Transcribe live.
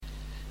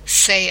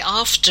Say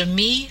after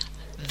me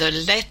the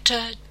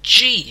letter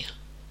G.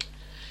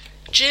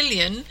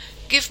 Gillian,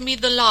 give me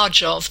the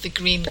larger of the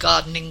green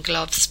gardening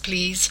gloves,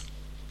 please.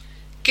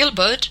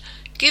 Gilbert,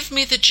 give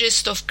me the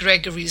gist of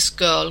Gregory's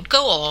Girl.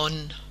 Go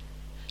on.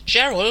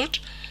 Gerald,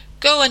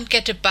 go and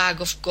get a bag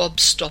of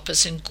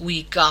gobstoppers and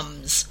gooey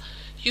gums.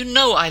 You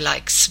know I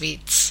like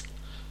sweets.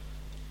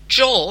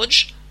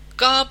 George,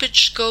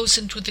 garbage goes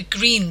into the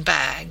green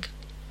bag.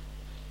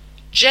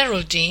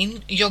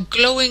 Geraldine, your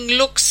glowing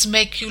looks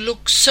make you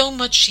look so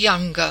much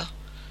younger.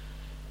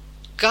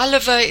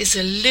 Gulliver is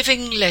a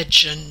living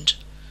legend.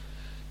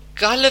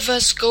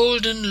 Gulliver's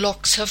golden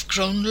locks have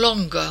grown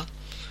longer.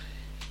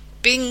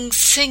 Bing's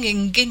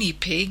singing guinea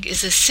pig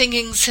is a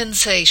singing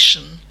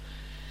sensation.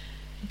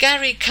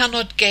 Gary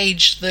cannot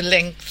gauge the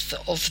length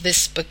of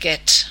this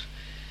baguette.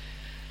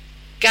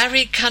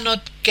 Gary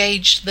cannot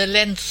gauge the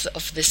length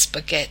of this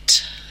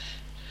baguette.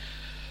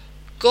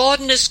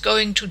 Gordon is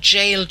going to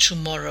jail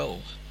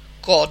tomorrow.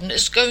 Gordon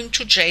is going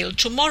to jail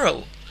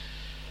tomorrow.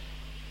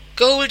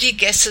 Goldie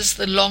guesses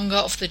the longer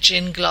of the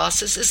gin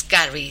glasses is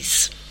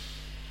Gary's.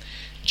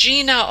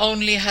 Gina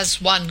only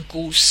has one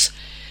goose.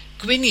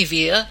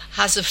 Guinevere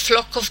has a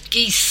flock of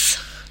geese.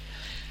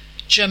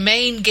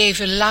 Germaine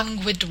gave a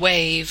languid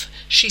wave.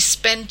 She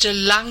spent a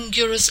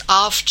languorous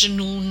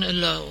afternoon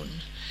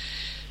alone.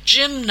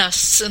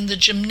 Gymnasts in the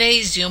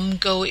gymnasium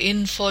go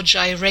in for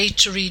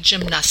gyratory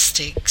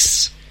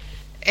gymnastics.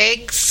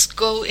 Eggs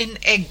go in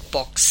egg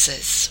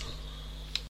boxes.